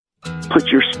put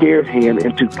your scared hand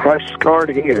into Christ's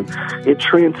scarred hand. It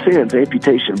transcends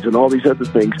amputations and all these other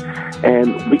things.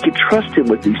 And we can trust him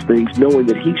with these things, knowing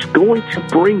that he's going to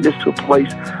bring this to a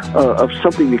place of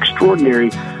something extraordinary,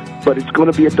 but it's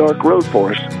going to be a dark road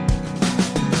for us.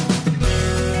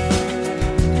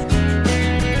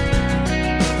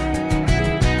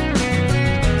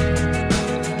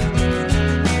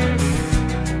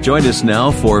 Join us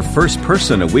now for First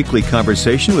Person, a weekly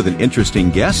conversation with an interesting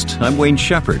guest. I'm Wayne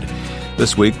Shepherd.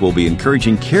 This week, we'll be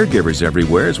encouraging caregivers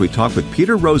everywhere as we talk with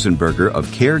Peter Rosenberger of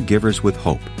Caregivers with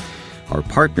Hope. Our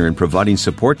partner in providing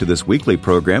support to this weekly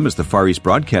program is the Far East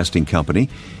Broadcasting Company.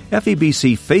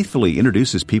 FEBC faithfully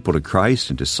introduces people to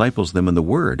Christ and disciples them in the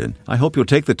Word. And I hope you'll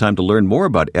take the time to learn more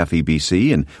about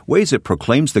FEBC and ways it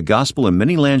proclaims the gospel in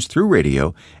many lands through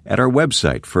radio at our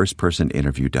website,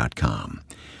 firstpersoninterview.com.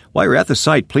 While you're at the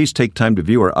site, please take time to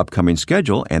view our upcoming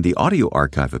schedule and the audio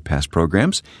archive of past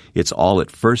programs. It's all at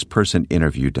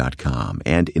firstpersoninterview.com.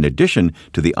 And in addition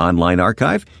to the online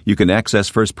archive, you can access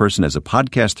First Person as a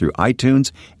podcast through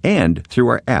iTunes and through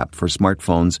our app for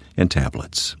smartphones and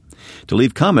tablets. To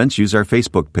leave comments, use our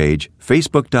Facebook page,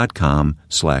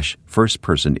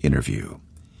 facebook.com/firstpersoninterview.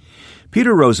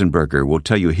 Peter Rosenberger will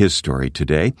tell you his story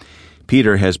today.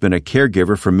 Peter has been a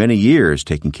caregiver for many years,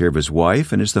 taking care of his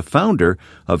wife, and is the founder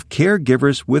of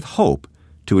Caregivers with Hope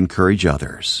to encourage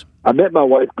others. I met my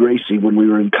wife, Gracie, when we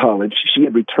were in college. She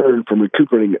had returned from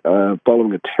recuperating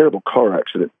following a terrible car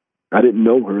accident. I didn't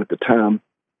know her at the time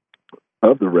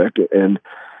of the wreck, and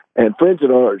friends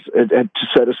of ours had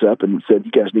set us up and said,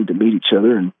 you guys need to meet each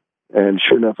other. And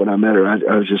sure enough, when I met her,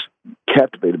 I was just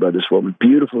captivated by this woman,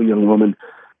 beautiful young woman,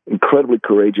 incredibly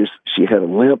courageous. She had a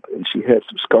limp and she had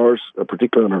some scars,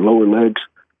 particularly on her lower legs.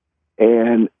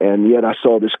 And yet I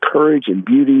saw this courage and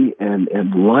beauty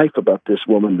and life about this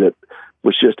woman that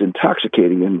was just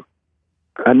intoxicating. And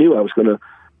I knew I was going to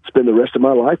spend the rest of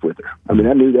my life with her. I mean,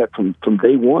 I knew that from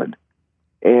day one.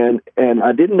 And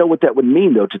I didn't know what that would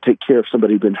mean, though, to take care of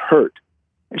somebody who'd been hurt.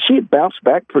 And she had bounced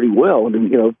back pretty well. I mean,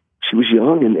 she was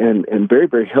young and very,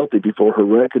 very healthy before her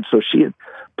wreck, and so she had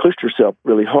pushed herself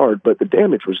really hard, but the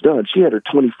damage was done. She had her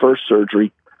 21st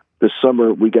surgery this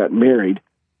summer. We got married,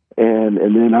 and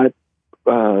then I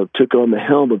took on the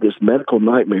helm of this medical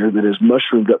nightmare that has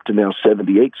mushroomed up to now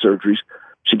 78 surgeries.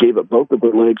 She gave up both of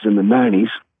her legs in the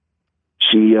 90s.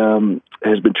 She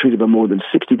has been treated by more than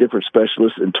 60 different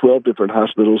specialists in 12 different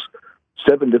hospitals,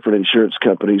 7 different insurance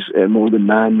companies, and more than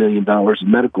 $9 million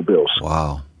in medical bills.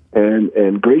 Wow.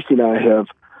 And Gracie and I have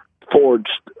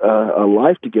forged a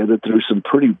life together through some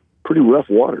pretty rough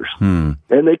waters. And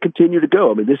they continue to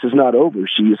go. I mean, this is not over.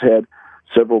 She has had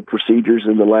several procedures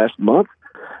in the last month,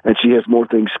 and she has more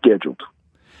things scheduled.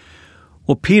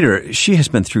 Well, Peter, she has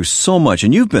been through so much,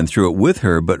 and you've been through it with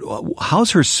her, but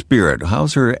how's her spirit?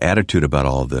 How's her attitude about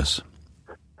all of this?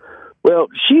 Well,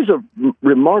 she's a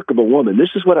remarkable woman.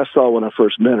 This is what I saw when I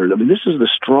first met her. I mean, this is the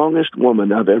strongest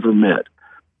woman I've ever met,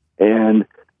 and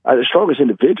the strongest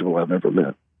individual I've ever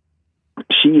met.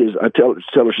 She is, I tell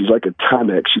her she's like a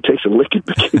Timex. She takes a licking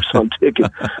but keeps on ticking.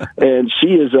 And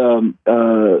she is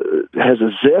has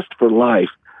a zest for life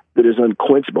that is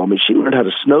unquenchable. I mean, she learned how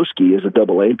to snow ski as a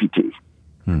double amputee.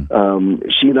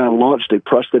 She and I launched a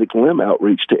prosthetic limb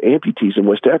outreach to amputees in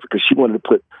West Africa. She wanted to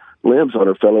put limbs on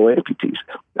her fellow amputees.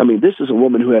 I mean, this is a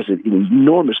woman who has an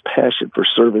enormous passion for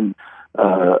serving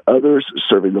others,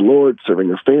 serving the Lord, serving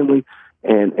her family,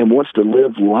 and wants to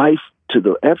live life to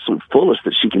the absolute fullest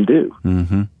that she can do.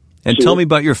 And tell me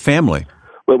about your family.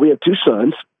 Well, we have 2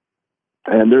 sons,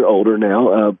 and they're older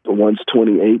now. One's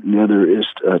 28, and the other is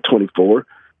 24.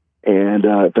 And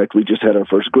in fact, we just had our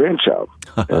first grandchild.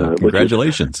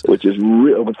 Congratulations! Which is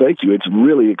real. Well, thank you. It's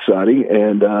really exciting.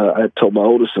 And I told my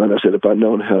oldest son, I said, if I'd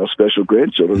known how special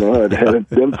grandchildren are, I'd have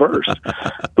them first.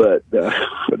 But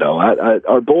no,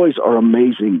 our boys are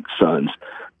amazing sons.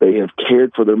 They have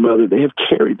cared for their mother. They have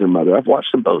carried their mother. I've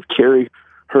watched them both carry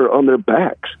her on their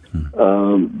backs.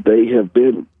 They have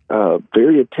been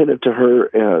very attentive to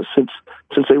her since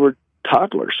they were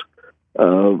toddlers.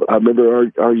 I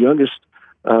remember our youngest.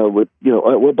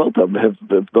 Both of them have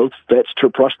both fetched her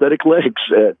prosthetic legs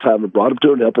at time and brought them to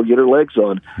her and helped her get her legs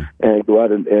on and go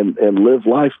out and live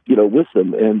life, with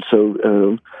them. And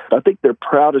so I think their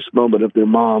proudest moment of their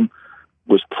mom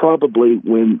was probably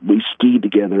when we skied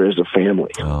together as a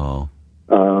family.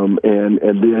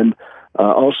 And then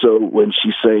also when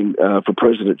she sang for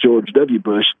President George W.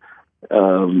 Bush,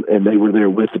 and they were there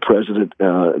with the president.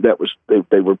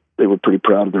 They were pretty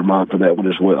proud of their mom for that one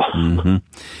as well.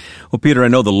 Well, Peter, I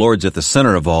know the Lord's at the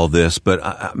center of all this, but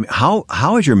how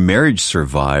has your marriage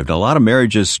survived? A lot of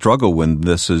marriages struggle when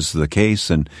this is the case,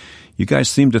 and you guys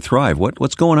seem to thrive.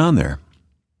 What's going on there?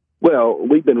 Well,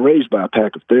 we've been raised by a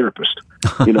pack of therapists,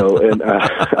 and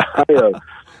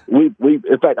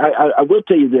in fact, I will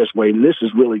tell you this, Wayne. This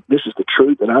is the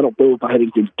truth, and I don't know if I had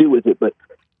anything to do with it, but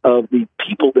of the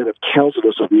people that have counseled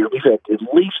us over the years, we've had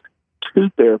at least 2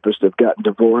 therapists that have gotten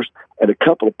divorced, and a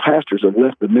couple of pastors have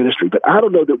left the ministry. But I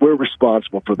don't know that we're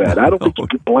responsible for that. I don't think you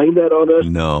can blame that on us.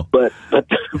 No, but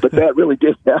that really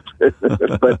did happen.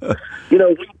 But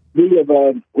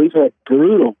we've had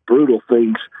brutal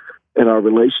things in our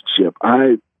relationship.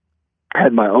 I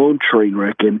had my own train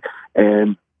wreck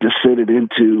and descended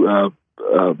into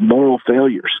moral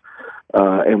failures,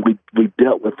 and we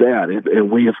dealt with that,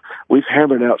 and we've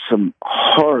hammered out some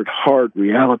hard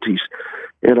realities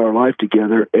in our life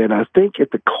together. And I think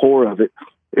at the core of it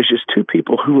is just 2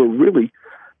 people who are really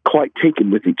quite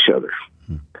taken with each other.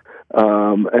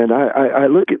 And I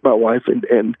look at my wife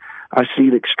and I see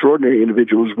an extraordinary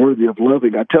individual who's worthy of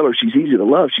loving. I tell her she's easy to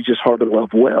love. She's just hard to love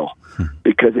well,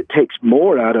 because it takes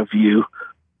more out of you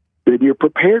than you're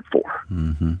prepared for.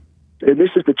 Mm-hmm. And this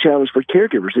is the challenge for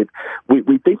caregivers.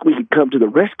 We think we can come to the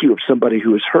rescue of somebody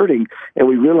who is hurting, and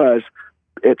we realize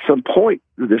at some point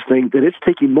this thing that it's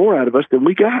taking more out of us than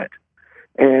we got.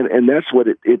 And that's what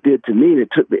it did to me. And it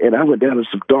took me, and I went down in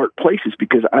some dark places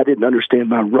because I didn't understand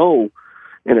my role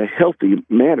in a healthy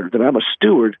manner, that I'm a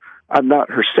steward, I'm not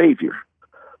her savior.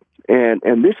 And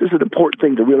this is an important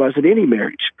thing to realize in any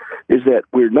marriage, is that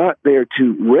we're not there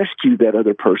to rescue that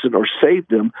other person or save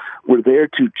them. We're there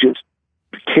to just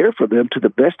care for them to the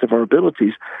best of our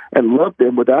abilities and love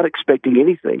them without expecting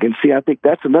anything. And see, I think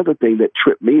that's another thing that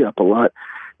tripped me up a lot,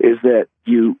 is that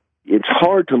it's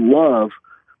hard to love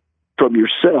from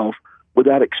yourself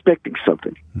without expecting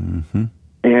something. Mm-hmm.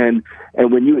 And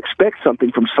when you expect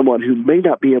something from someone who may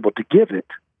not be able to give it,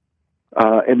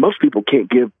 and most people can't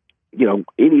give,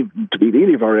 any to meet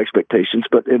any of our expectations,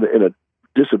 but in a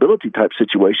disability type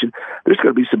situation, there's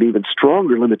going to be some even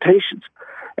stronger limitations.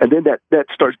 And then that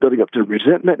starts building up to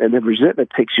resentment, and then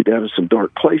resentment takes you down to some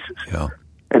dark places. Yeah.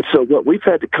 And so what we've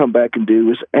had to come back and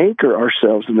do is anchor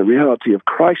ourselves in the reality of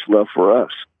Christ's love for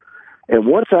us. And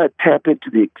once I tap into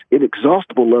the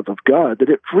inexhaustible love of God, that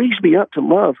it frees me up to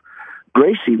love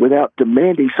Gracie without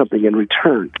demanding something in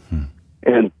return.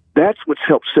 And that's what's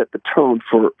helped set the tone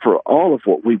for all of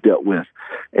what we've dealt with.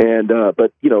 And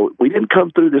but we didn't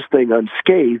come through this thing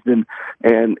unscathed, and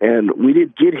we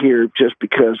didn't get here just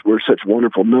because we're such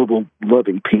wonderful, noble,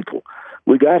 loving people.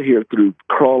 We got here through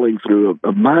crawling through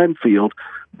a minefield,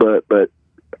 but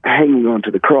hanging on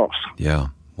to the cross. Yeah.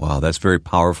 Wow, that's very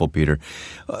powerful, Peter.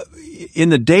 In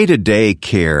the day-to-day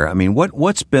care, I mean,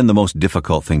 what's been the most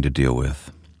difficult thing to deal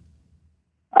with?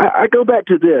 I go back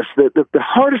to this. The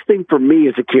hardest thing for me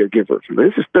as a caregiver,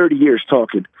 this is 30 years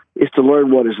talking, is to learn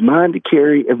what is mine to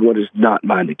carry and what is not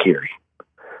mine to carry.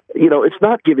 It's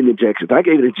not giving injections. I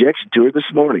gave an injection to her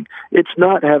this morning. It's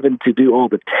not having to do all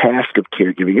the task of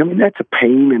caregiving. I mean, that's a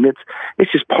pain, and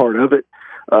it's just part of it.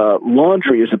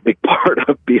 Laundry is a big part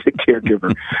of being a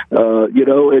caregiver.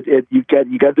 You got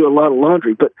to do a lot of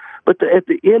laundry, but at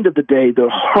the end of the day, the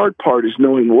hard part is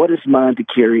knowing what is mine to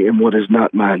carry and what is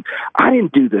not mine. I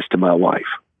didn't do this to my wife.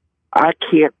 I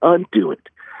can't undo it.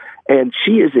 And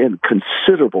she is in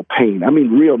considerable pain. I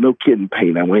mean, real, no kidding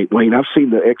pain. Wayne, I've seen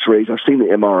the x-rays. I've seen the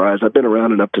MRIs. I've been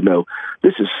around enough to know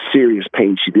this is serious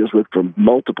pain she deals with, from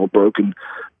multiple broken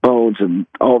bones and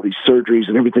all these surgeries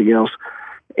and everything else.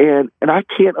 And I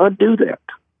can't undo that.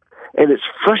 And it's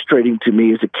frustrating to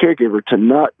me as a caregiver to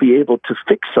not be able to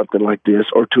fix something like this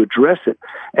or to address it,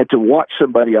 and to watch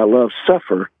somebody I love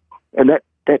suffer. And that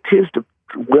tends to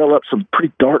well up some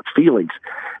pretty dark feelings.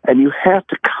 And you have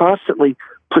to constantly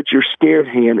put your scared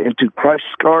hand into Christ's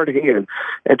scarred hand,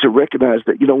 and to recognize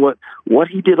that, what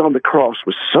he did on the cross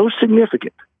was so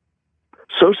significant,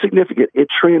 it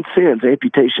transcends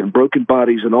amputation, broken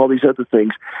bodies, and all these other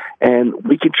things. And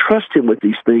we can trust him with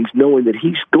these things, knowing that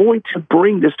he's going to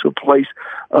bring this to a place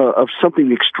of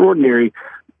something extraordinary,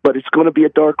 but it's going to be a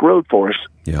dark road for us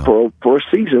for a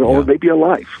season or maybe a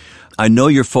life. I know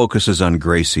your focus is on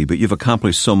Gracie, but you've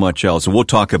accomplished so much else, and we'll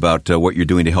talk about what you're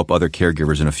doing to help other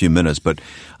caregivers in a few minutes, but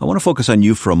I want to focus on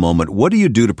you for a moment. What do you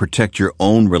do to protect your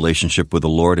own relationship with the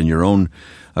Lord and your own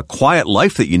quiet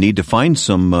life that you need to find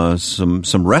some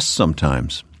rest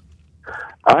sometimes?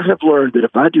 I have learned that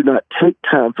if I do not take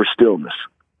time for stillness,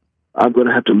 I'm going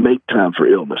to have to make time for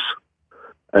illness.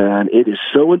 And it is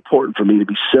so important for me to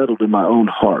be settled in my own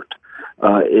heart.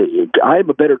 I am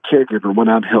a better caregiver when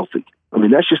I'm healthy. I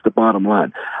mean, that's just the bottom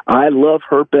line. I love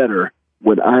her better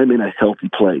when I'm in a healthy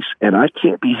place. And I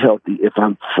can't be healthy if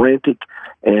I'm frantic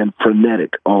and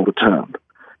frenetic all the time.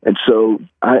 And so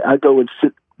I go and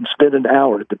spend an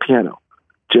hour at the piano,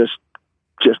 just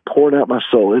just pouring out my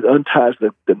soul. It unties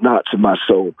the knots in my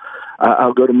soul.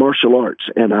 I'll go to martial arts,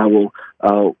 and I will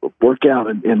work out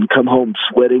and come home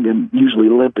sweating and usually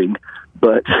limping,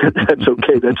 but that's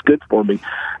okay. That's good for me.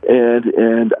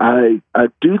 And I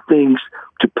do things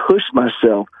to push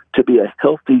myself to be a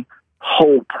healthy,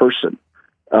 whole person.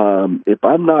 If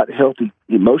I'm not healthy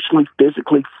emotionally,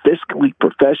 physically, fiscally,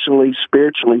 professionally,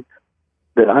 spiritually,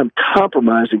 then I'm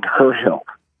compromising her health,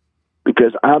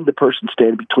 because I'm the person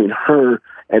standing between her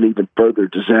and even further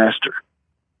disaster.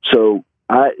 So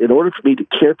in order for me to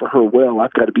care for her well,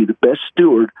 I've got to be the best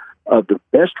steward of the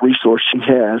best resource she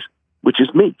has, which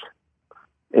is me.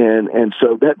 And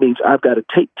so that means I've got to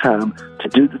take time to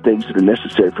do the things that are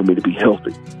necessary for me to be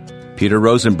healthy. Peter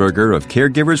Rosenberger of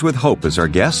Caregivers with Hope is our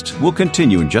guest. We'll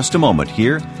continue in just a moment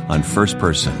here on First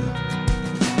Person.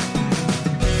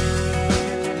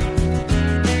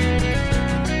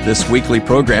 This weekly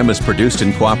program is produced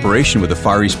in cooperation with the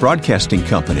Far East Broadcasting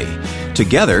Company.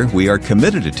 Together, we are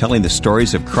committed to telling the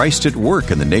stories of Christ at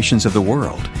work in the nations of the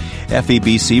world.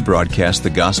 FEBC broadcasts the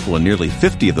gospel in nearly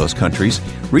 50 of those countries,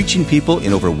 reaching people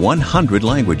in over 100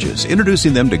 languages,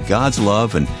 introducing them to God's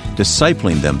love and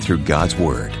discipling them through God's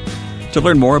Word. To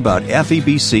learn more about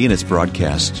FEBC and its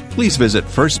broadcasts, please visit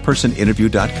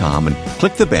firstpersoninterview.com and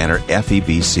click the banner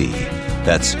FEBC.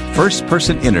 That's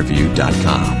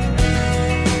firstpersoninterview.com.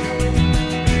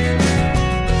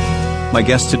 My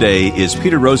guest today is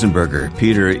Peter Rosenberger.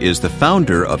 Peter is the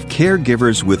founder of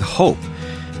Caregivers with Hope.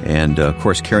 And, of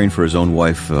course, caring for his own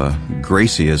wife,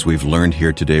 Gracie, as we've learned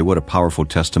here today. What a powerful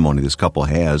testimony this couple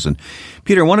has. And,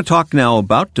 Peter, I want to talk now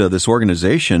about this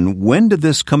organization. When did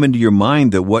this come into your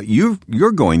mind that what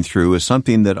you're going through is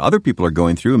something that other people are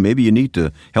going through, and maybe you need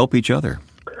to help each other?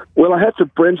 Well, I had some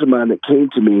friends of mine that came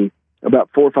to me about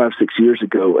 4, 5, 6 years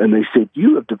ago, and they said,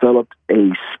 you have developed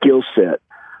a skill set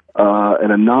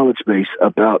and a knowledge base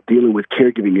about dealing with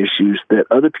caregiving issues that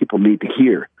other people need to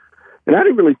hear. And I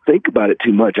didn't really think about it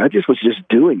too much. I was just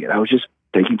doing it. I was just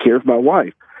taking care of my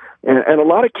wife. And a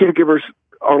lot of caregivers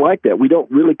are like that. We don't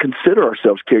really consider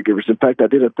ourselves caregivers. In fact, I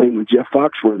did a thing with Jeff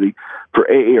Foxworthy for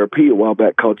AARP a while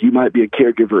back called You Might Be a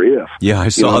Caregiver If. Yeah, I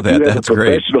saw that. That's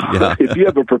great. Yeah. If you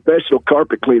have a professional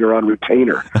carpet cleaner on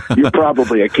retainer, you're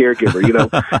probably a caregiver,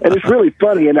 And it's really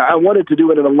funny, and I wanted to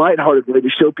do it in a lighthearted way to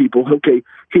show people, okay,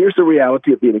 here's the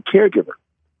reality of being a caregiver.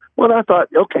 Well, I thought,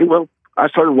 okay, well, I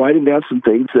started writing down some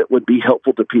things that would be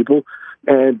helpful to people,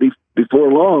 and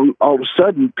before long, all of a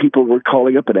sudden, people were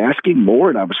calling up and asking more,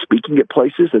 and I was speaking at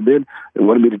places, and then they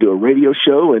wanted me to do a radio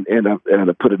show, and I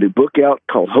put a new book out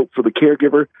called Hope for the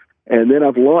Caregiver, and then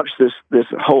I've launched this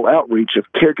whole outreach of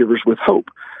Caregivers with Hope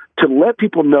to let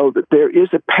people know that there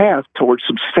is a path towards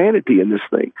some sanity in this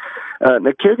thing.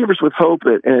 Now, Caregivers with Hope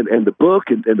and the book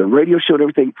and the radio show and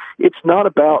everything, it's not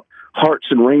about hearts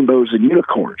and rainbows and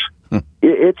unicorns.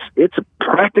 It's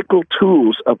practical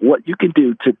tools of what you can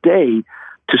do today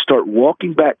to start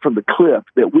walking back from the cliff,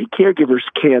 that we caregivers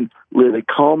can live a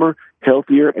calmer,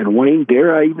 healthier, and, Wayne,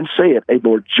 dare I even say it, a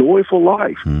more joyful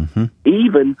life,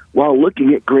 even while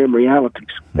looking at grim realities.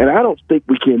 And I don't think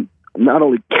we can, not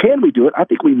only can we do it, I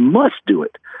think we must do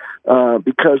it,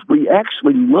 because we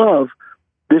actually love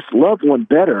this loved one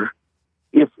better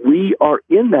if we are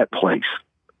in that place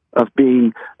of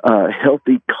being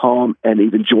healthy, calm, and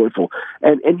even joyful.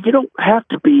 And you don't have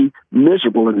to be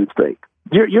miserable in this thing.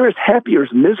 You're as happy or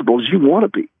as miserable as you want to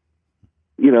be.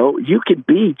 You can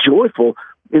be joyful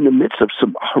in the midst of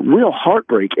some real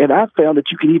heartbreak. And I found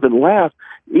that you can even laugh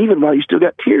even while you still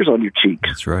got tears on your cheeks.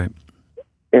 That's right.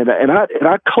 And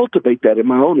I cultivate that in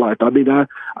my own life. I mean, I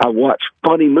watch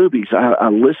funny movies. I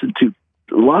listen to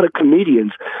a lot of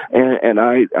comedians, and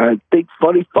I think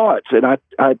funny thoughts, and I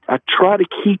try to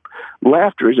keep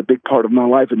laughter as a big part of my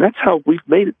life, and that's how we've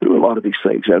made it through a lot of these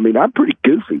things. I mean, I'm pretty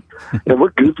goofy, and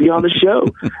we're goofy on the show.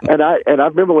 And I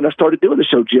remember when I started doing the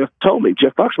show, Jeff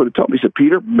Foxworthy told me, he said,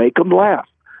 Peter, make them laugh.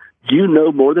 You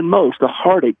know more than most the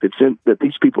heartache that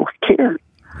these people carry.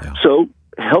 Yeah. So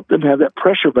help them have that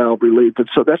pressure valve relief. And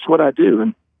so that's what I do,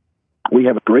 and we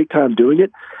have a great time doing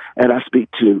it. And I speak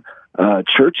to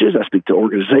churches, I speak to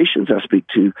organizations, I speak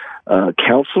to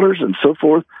counselors and so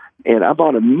forth, and I'm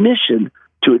on a mission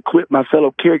to equip my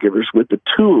fellow caregivers with the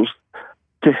tools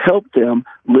to help them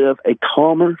live a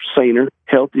calmer, saner,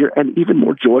 healthier, and even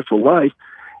more joyful life,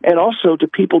 and also to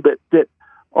people that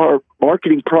are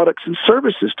marketing products and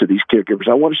services to these caregivers.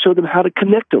 I want to show them how to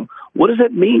connect them. What does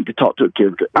that mean to talk to a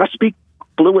caregiver? I speak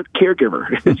fluent caregiver,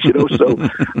 so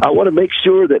I want to make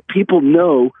sure that people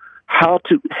know how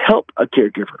to help a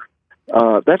caregiver.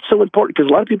 That's so important because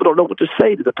a lot of people don't know what to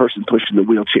say to the person pushing the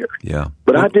wheelchair. Yeah.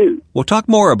 But I do. Well, talk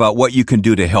more about what you can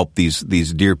do to help these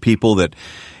dear people that,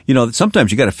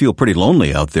 sometimes you got to feel pretty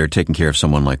lonely out there taking care of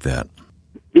someone like that.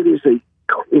 It is a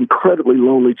incredibly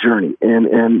lonely journey.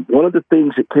 And one of the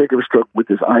things that caregivers struggle with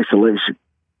is isolation.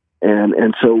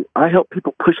 And so I help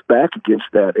people push back against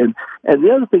that. And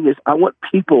the other thing is I want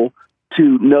people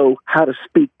to know how to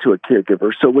speak to a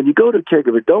caregiver. So when you go to a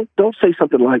caregiver, don't say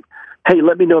something like, hey,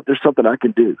 let me know if there's something I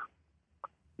can do.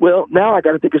 Well, now I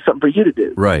got to think of something for you to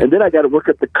do. Right. And then I got to work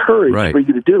up the courage for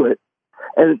you to do it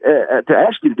and to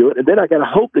ask you to do it. And then I got to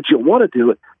hope that you'll want to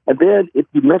do it. And then if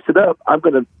you mess it up, I'm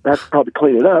going to have to probably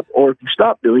clean it up. Or if you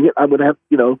stop doing it, I'm going to have,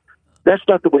 that's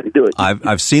not the way to do it.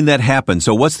 I've seen that happen.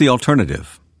 So what's the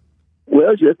alternative?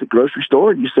 Well, you're at the grocery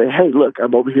store and you say, hey, look,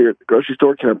 I'm over here at the grocery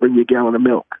store. Can I bring you a gallon of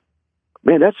milk?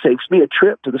 Man, that saves me a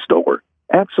trip to the store.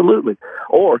 Absolutely.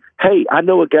 Or, hey, I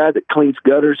know a guy that cleans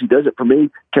gutters. He does it for me.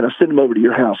 Can I send him over to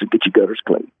your house and get your gutters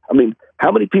clean? I mean,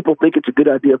 how many people think it's a good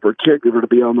idea for a caregiver to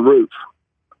be on the roof?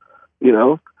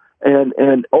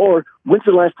 Or when's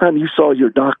the last time you saw your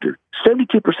doctor?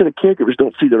 72% of caregivers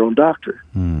don't see their own doctor.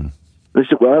 They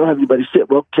say, well, I don't have anybody sit.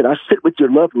 Well, can I sit with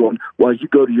your loved one while you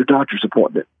go to your doctor's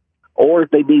appointment? Or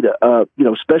if they need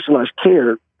specialized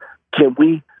care, can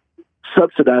we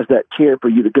subsidize that care for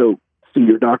you to go see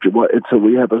your doctor? And so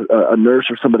we have a nurse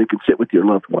or somebody can sit with your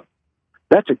loved one.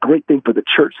 That's a great thing for the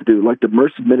church to do, like the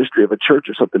mercy ministry of a church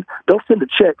or something. Don't send a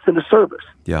check, send a service.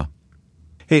 Yeah.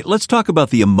 Hey, let's talk about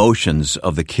the emotions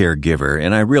of the caregiver.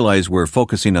 And I realize we're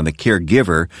focusing on the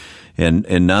caregiver and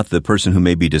not the person who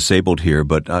may be disabled here,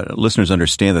 but listeners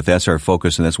understand that that's our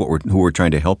focus and that's who we're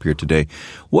trying to help here today.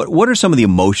 What are some of the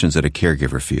emotions that a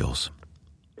caregiver feels?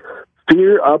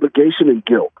 Fear, obligation, and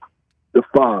guilt. The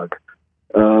fog.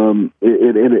 And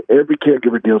every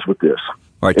caregiver deals with this.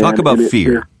 All right, talk about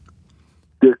fear.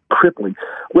 They're crippling.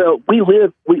 Well, we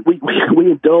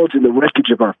indulge in the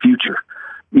wreckage of our future.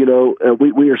 We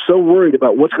are so worried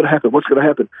about what's going to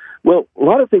happen. Well, a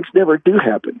lot of things never do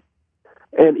happen.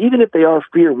 And even if they are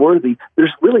fear-worthy,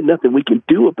 there's really nothing we can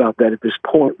do about that at this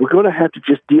point. We're going to have to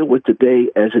just deal with today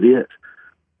as it is.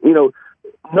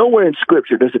 Nowhere in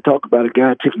Scripture does it talk about a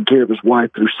guy taking care of his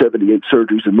wife through 78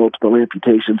 surgeries and multiple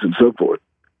amputations and so forth.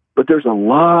 But there's a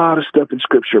lot of stuff in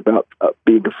Scripture about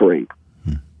being afraid.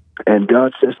 And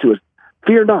God says to us,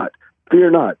 fear not,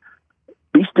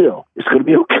 be still. It's going to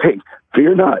be okay.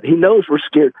 Fear not. He knows we're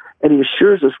scared, and he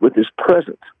assures us with his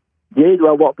presence. Yea, do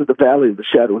I walk through the valley of the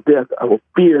shadow of death, I will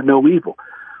fear no evil.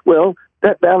 Well,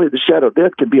 that valley of the shadow of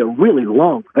death can be a really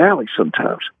long valley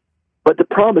sometimes, but the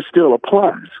promise still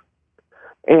applies.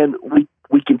 And we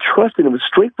can trust in him with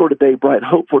strength for today, bright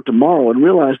hope for tomorrow, and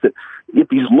realize that if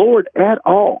he's Lord at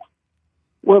all,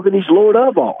 well, then he's Lord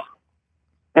of all.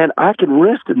 And I can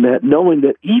rest in that, knowing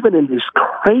that even in this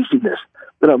craziness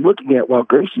that I'm looking at while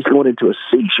Gracie's going into a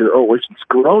seizure or where she's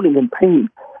groaning in pain,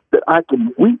 that I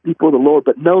can weep before the Lord,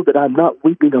 but know that I'm not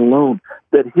weeping alone,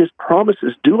 that his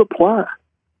promises do apply,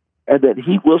 and that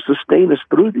he will sustain us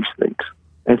through these things.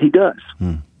 And he does.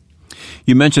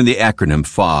 You mentioned the acronym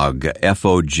FOG,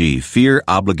 F-O-G, fear,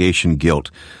 obligation,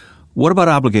 guilt. What about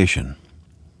obligation?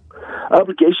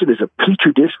 Obligation is a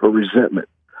petri dish for resentment.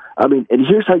 I mean, and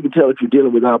here's how you tell if you're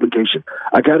dealing with obligation.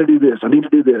 I got to do this. I need to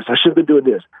do this. I should have been doing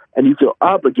this. And you feel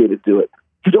obligated to do it.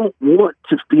 You don't want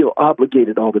to feel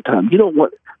obligated all the time. You don't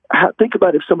want. Think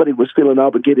about if somebody was feeling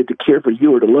obligated to care for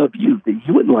you or to love you.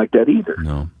 You wouldn't like that either.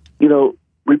 No.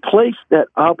 Replace that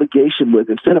obligation with,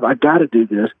 instead of I got to do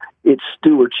this, it's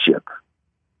stewardship.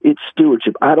 It's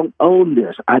stewardship. I don't own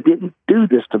this. I didn't do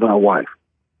this to my wife.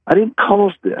 I didn't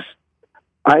cause this.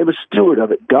 I am a steward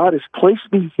of it. God has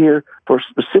placed me here for a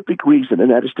specific reason,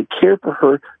 and that is to care for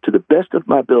her to the best of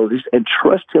my abilities and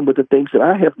trust him with the things that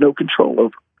I have no control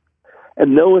over.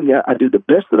 And knowing that I do the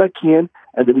best that I can,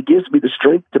 and that he gives me the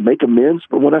strength to make amends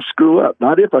for when I screw up.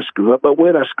 Not if I screw up, but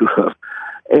when I screw up.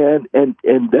 And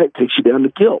that takes you down to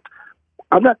guilt.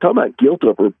 I'm not talking about guilt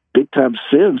over big-time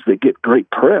sins that get great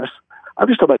press. I'm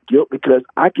just talking about guilt because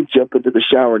I can jump into the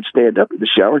shower and stand up in the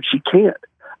shower, and she can't.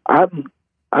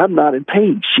 I'm not in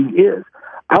pain. She is.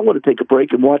 I want to take a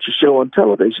break and watch a show on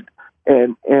television,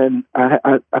 and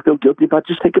I feel guilty if I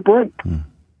just take a break.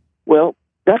 Well,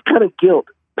 that kind of guilt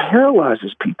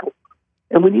paralyzes people,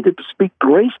 and we need to speak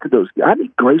grace to those. I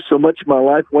need grace so much in my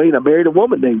life, Wayne. I married a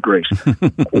woman named Grace.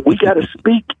 We got to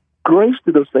speak grace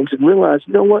to those things and realize,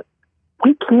 you know what?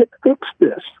 We can't fix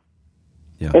this.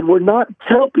 Yeah. And we're not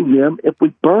helping them if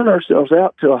we burn ourselves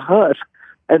out to a husk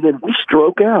and then we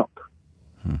stroke out.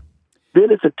 Then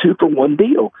it's a 2-for-1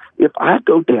 deal. If I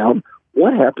go down,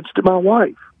 what happens to my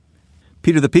wife?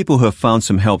 Peter, the people who have found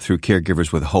some help through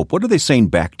Caregivers with Hope, what are they saying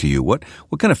back to you? What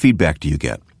kind of feedback do you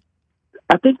get?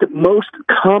 I think the most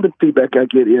common feedback I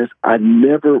get is I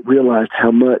never realized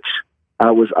how much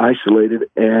I was isolated,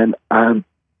 and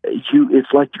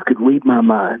it's like you could read my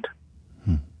mind.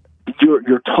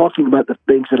 You're talking about the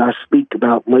things that I speak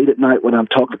about late at night when I'm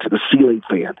talking to the ceiling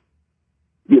fan,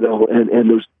 and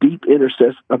those deep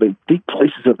deep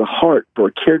places of the heart for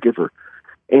a caregiver,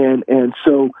 and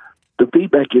so the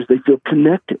feedback is they feel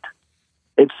connected.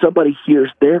 And somebody hears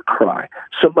their cry.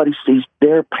 Somebody sees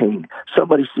their pain.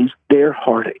 Somebody sees their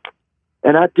heartache.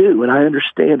 And I do, and I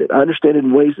understand it. I understand it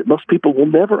in ways that most people will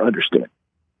never understand.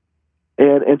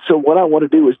 And so what I want to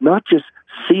do is not just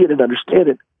see it and understand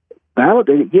it,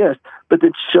 validate it, yes, but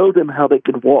then show them how they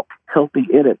can walk healthy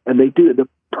in it. And they do. The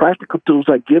practical tools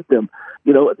I give them,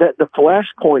 that the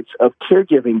flashpoints of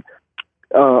caregiving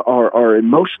are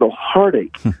emotional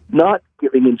heartache, not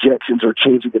giving injections or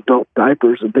changing adult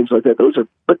diapers and things like that.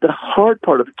 But the hard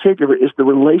part of the caregiver is the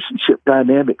relationship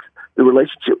dynamics, the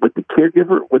relationship with the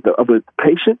caregiver, with the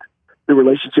patient, the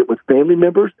relationship with family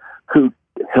members who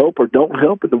help or don't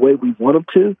help in the way we want them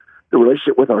to, the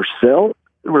relationship with ourselves,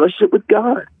 the relationship with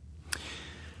God.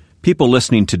 People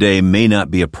listening today may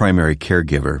not be a primary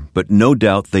caregiver, but no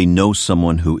doubt they know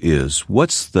someone who is.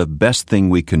 What's the best thing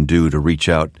we can do to reach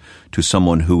out to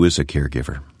someone who is a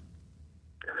caregiver?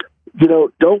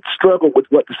 Don't struggle with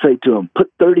what to say to them.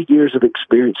 Put 30 years of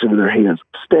experience into their hands.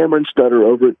 Stammer and stutter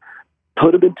over it.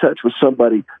 Put them in touch with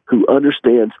somebody who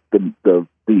understands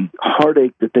the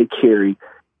heartache that they carry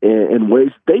in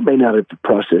ways they may not have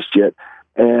processed yet.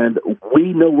 And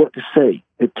we know what to say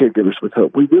at Caregivers with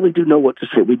Hope. We really do know what to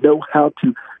say. We know how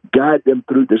to guide them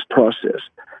through this process.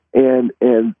 And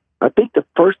I think the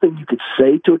first thing you could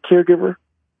say to a caregiver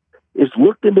is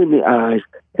look them in the eyes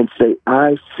and say,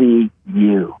 I see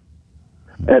you.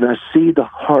 And I see the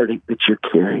heartache that you're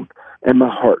carrying, and my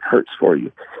heart hurts for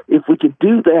you. If we can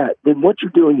do that, then what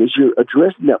you're doing is you're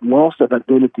addressing that loss of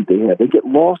identity they have. They get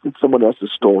lost in someone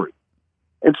else's story.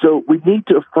 And so we need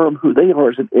to affirm who they are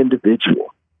as an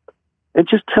individual. And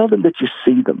just tell them that you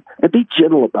see them, and be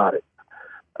gentle about it.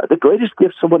 The greatest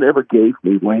gift someone ever gave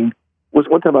me, Wayne, was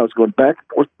one time I was going back and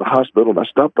forth to the hospital, and I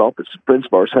stopped off at some friends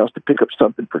of ours' house to pick up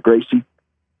something for Gracie.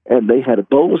 And they had a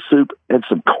bowl of soup and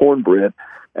some cornbread.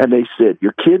 And they said,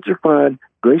 your kids are fine.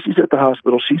 Gracie's at the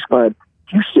hospital. She's fine.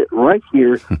 You sit right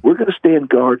here. We're going to stand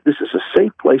guard. This is a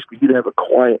safe place for you to have a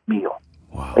quiet meal.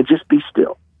 Wow. And just be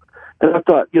still. And I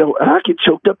thought, and I get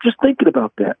choked up just thinking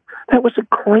about that. That was a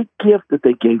great gift that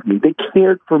they gave me. They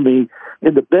cared for me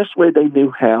in the best way they knew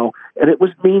how, and it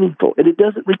was meaningful. And it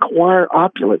doesn't require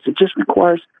opulence. It just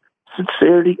requires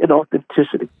sincerity and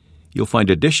authenticity. You'll find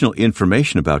additional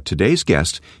information about today's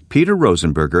guest, Peter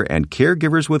Rosenberger, and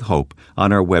Caregivers with Hope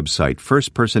on our website,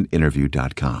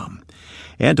 firstpersoninterview.com.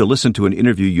 And to listen to an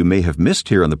interview you may have missed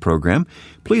here on the program,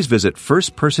 please visit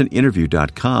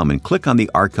firstpersoninterview.com and click on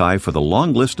the archive for the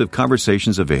long list of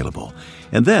conversations available.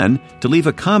 And then, to leave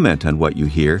a comment on what you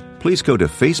hear, please go to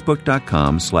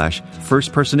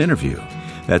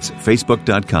facebook.com/firstpersoninterview. That's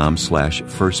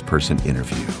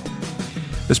facebook.com/firstpersoninterview.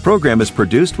 This program is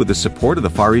produced with the support of the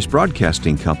Far East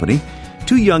Broadcasting Company.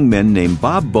 Two young men named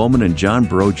Bob Bowman and John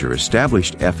Broger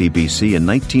established FEBC in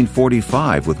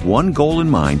 1945 with one goal in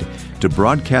mind: to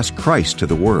broadcast Christ to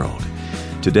the world.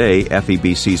 Today,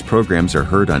 FEBC's programs are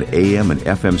heard on AM and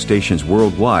FM stations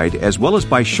worldwide, as well as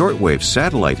by shortwave,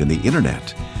 satellite, and the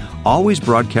Internet. Always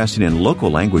broadcasting in local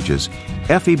languages,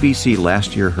 FEBC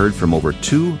last year heard from over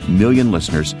 2 million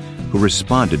listeners who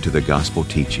responded to the gospel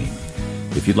teaching.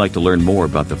 If you'd like to learn more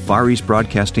about the Far East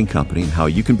Broadcasting Company and how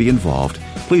you can be involved,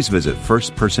 please visit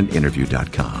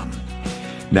firstpersoninterview.com.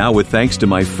 Now, with thanks to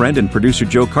my friend and producer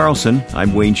Joe Carlson,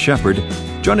 I'm Wayne Shepherd.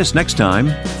 Join us next time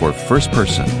for First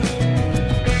Person.